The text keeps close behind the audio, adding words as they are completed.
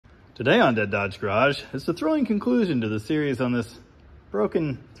Today on Dead Dodge Garage is the thrilling conclusion to the series on this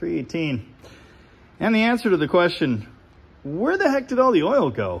broken 318. And the answer to the question, where the heck did all the oil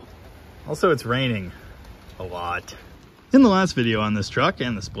go? Also, it's raining a lot. In the last video on this truck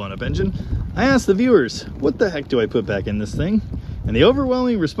and this blown up engine, I asked the viewers, what the heck do I put back in this thing? And the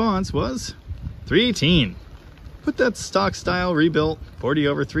overwhelming response was 318. Put that stock style rebuilt 40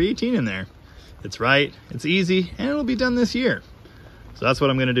 over 318 in there. It's right, it's easy, and it'll be done this year. So that's what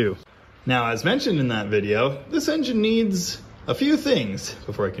I'm gonna do. Now, as mentioned in that video, this engine needs a few things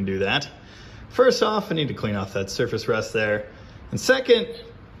before I can do that. First off, I need to clean off that surface rust there. And second,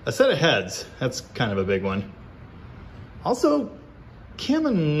 a set of heads. That's kind of a big one. Also, cam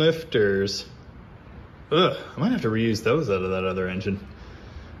and lifters. Ugh, I might have to reuse those out of that other engine.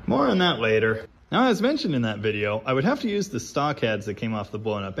 More on that later. Now, as mentioned in that video, I would have to use the stock heads that came off the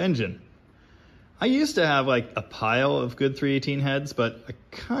blown up engine. I used to have like a pile of good 318 heads, but I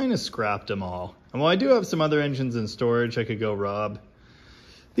kind of scrapped them all. And while I do have some other engines in storage I could go rob,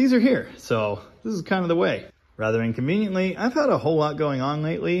 these are here, so this is kind of the way. Rather inconveniently, I've had a whole lot going on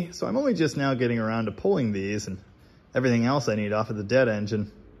lately, so I'm only just now getting around to pulling these and everything else I need off of the dead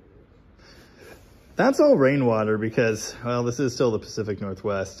engine. That's all rainwater because, well, this is still the Pacific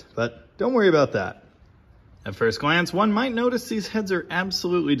Northwest, but don't worry about that. At first glance, one might notice these heads are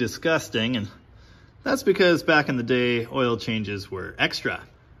absolutely disgusting, and that's because back in the day, oil changes were extra.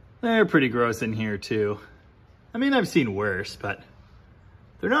 They're pretty gross in here too. I mean, I've seen worse, but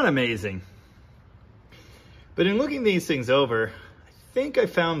they're not amazing. But in looking these things over, I think I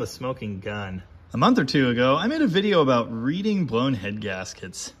found the smoking gun. A month or two ago, I made a video about reading blown head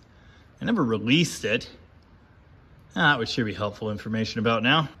gaskets. I never released it. That would sure be helpful information about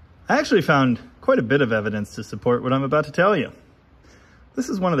now. I actually found quite a bit of evidence to support what I'm about to tell you. This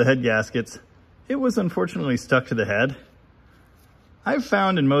is one of the head gaskets. It was unfortunately stuck to the head. I've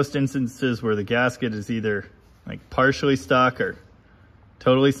found in most instances where the gasket is either like partially stuck or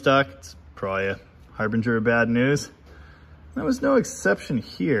totally stuck, it's probably a harbinger of bad news. That was no exception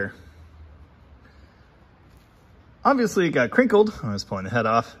here. Obviously it got crinkled when I was pulling the head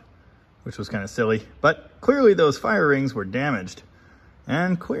off, which was kind of silly, but clearly those fire rings were damaged.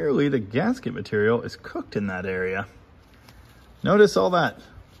 And clearly the gasket material is cooked in that area. Notice all that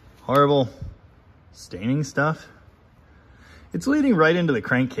horrible staining stuff. It's leading right into the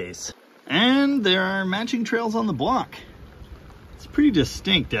crankcase. And there are matching trails on the block. It's pretty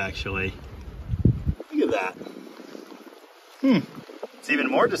distinct, actually. Look at that. It's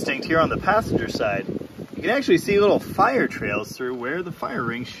even more distinct here on the passenger side. You can actually see little fire trails through where the fire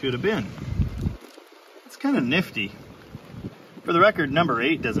rings should have been. It's kind of nifty. For the record, number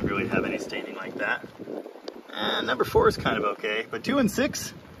 8 doesn't really have any staining like that. And number 4 is kind of okay, but 2 and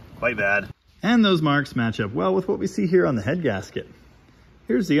 6, quite bad. And those marks match up well with what we see here on the head gasket.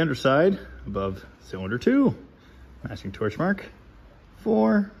 Here's the underside above cylinder 2. Matching torch mark.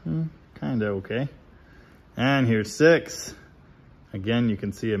 4, kind of okay. And here's 6. Again, you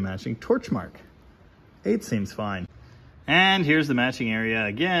can see a matching torch mark. 8 seems fine. And here's the matching area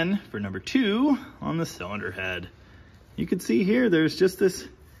again for number 2 on the cylinder head. You can see here there's just this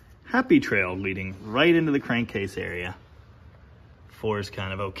happy trail leading right into the crankcase area. 4 is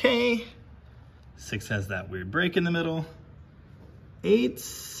kind of okay. 6 has that weird break in the middle.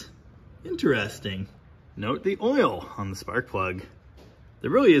 8's interesting. Note the oil on the spark plug.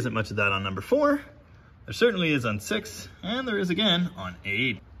 There really isn't much of that on number 4. There certainly is on 6, and there is again on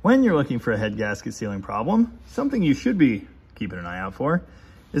 8. When you're looking for a head gasket sealing problem, something you should be keeping an eye out for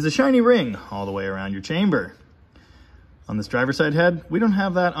is a shiny ring all the way around your chamber. On this driver's side head, we don't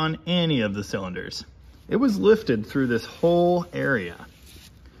have that on any of the cylinders. It was lifted through this whole area.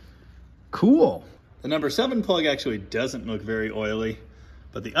 Cool. The number 7 plug actually doesn't look very oily,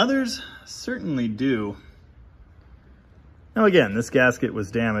 but the others certainly do. Now again, this gasket was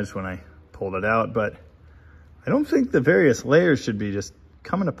damaged when I pulled it out, but I don't think the various layers should be just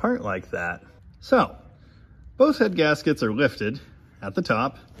coming apart like that. So, both head gaskets are lifted at the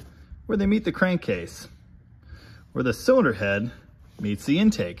top where they meet the crankcase, where the cylinder head meets the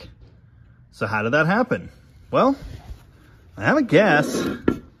intake. So how did that happen? Well, I have a guess,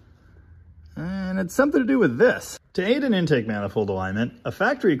 and it's something to do with this. To aid in intake manifold alignment, a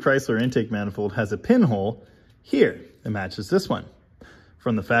factory Chrysler intake manifold has a pinhole here that matches this one.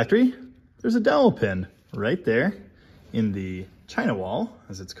 From the factory, there's a dowel pin right there in the China wall,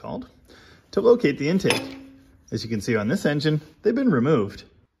 as it's called, to locate the intake. As you can see on this engine, they've been removed.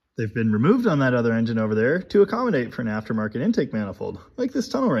 They've been removed on that other engine over there to accommodate for an aftermarket intake manifold, like this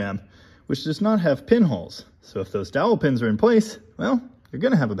tunnel ram, which does not have pinholes. So if those dowel pins are in place, well, you're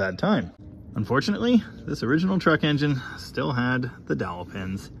gonna have a bad time. Unfortunately, this original truck engine still had the dowel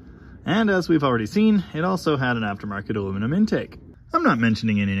pins. And as we've already seen, it also had an aftermarket aluminum intake. I'm not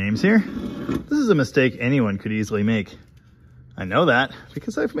mentioning any names here. This is a mistake anyone could easily make. I know that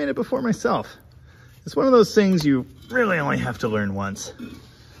because I've made it before myself. It's one of those things you really only have to learn once.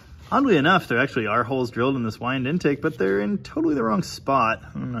 Oddly enough, there actually are holes drilled in this wind intake, but they're in totally the wrong spot.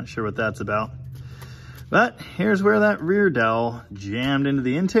 I'm not sure what that's about. But here's where that rear dowel jammed into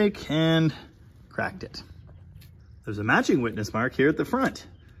the intake and cracked it. There's a matching witness mark here at the front.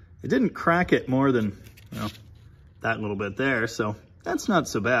 It didn't crack it more than, well, that little bit there, so that's not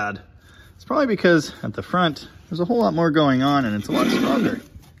so bad. It's probably because at the front, there's a whole lot more going on and it's a lot stronger.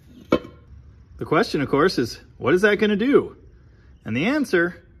 The question, of course, is what is that going to do? And the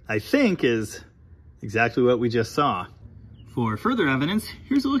answer, I think, is exactly what we just saw. For further evidence,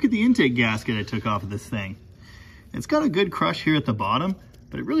 here's a look at the intake gasket I took off of this thing. It's got a good crush here at the bottom,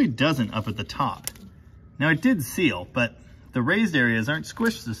 but it really doesn't up at the top. Now it did seal, but the raised areas aren't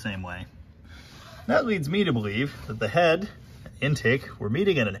squished the same way. That leads me to believe that the head and intake were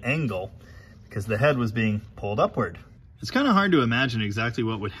meeting at an angle because the head was being pulled upward. It's kind of hard to imagine exactly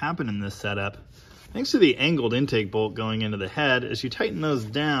what would happen in this setup. Thanks to the angled intake bolt going into the head, as you tighten those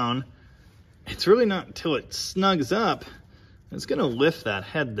down, it's really not until it snugs up, it's gonna lift that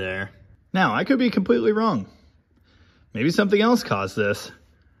head there. Now, I could be completely wrong. Maybe something else caused this,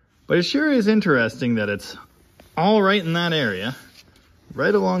 but it sure is interesting that it's all right in that area,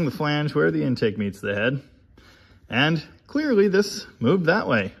 right along the flange where the intake meets the head. And clearly this moved that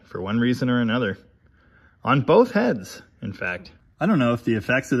way for one reason or another. On both heads, in fact. I don't know if the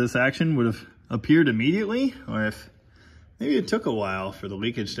effects of this action would have appeared immediately or if maybe it took a while for the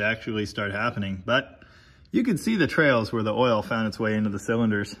leakage to actually start happening, but you could see the trails where the oil found its way into the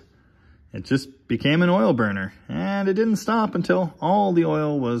cylinders. It just became an oil burner, and it didn't stop until all the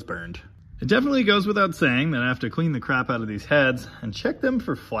oil was burned. It definitely goes without saying that I have to clean the crap out of these heads and check them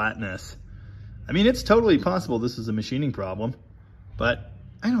for flatness. I mean, it's totally possible this is a machining problem, but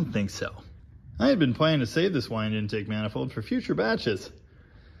I don't think so. I had been planning to save this wind intake manifold for future batches.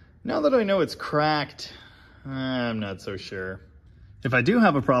 Now that I know it's cracked, I'm not so sure. If I do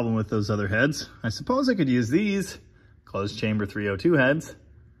have a problem with those other heads, I suppose I could use these closed chamber 302 heads.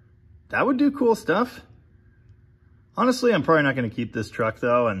 That would do cool stuff. Honestly, I'm probably not going to keep this truck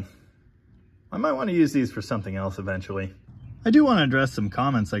though, and I might want to use these for something else eventually. I do want to address some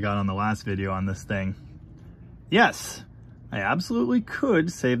comments I got on the last video on this thing. Yes, I absolutely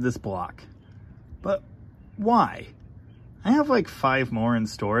could save this block, but why? I have like 5 more in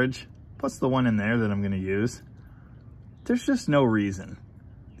storage, plus the one in there that I'm going to use. There's just no reason.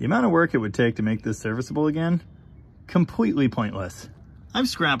 The amount of work it would take to make this serviceable again, completely pointless. I've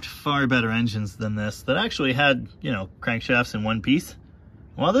scrapped far better engines than this that actually had, you know, crankshafts in one piece.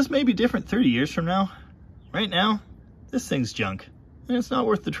 While this may be different 30 years from now, right now, this thing's junk, and it's not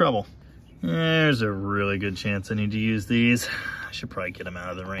worth the trouble. There's a really good chance I need to use these. I should probably get them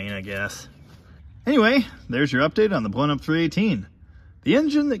out of the rain, I guess. Anyway, there's your update on the blown up 318. The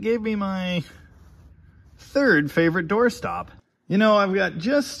engine that gave me my 3rd favorite doorstop. You know, I've got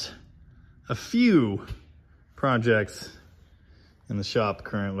just a few projects in the shop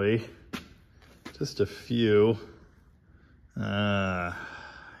currently. Just a few.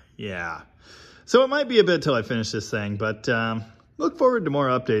 Yeah. So it might be a bit till I finish this thing, but look forward to more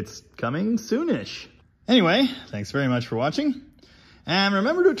updates coming soonish. Anyway, thanks very much for watching. And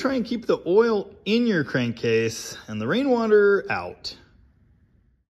remember to try and keep the oil in your crankcase and the rainwater out.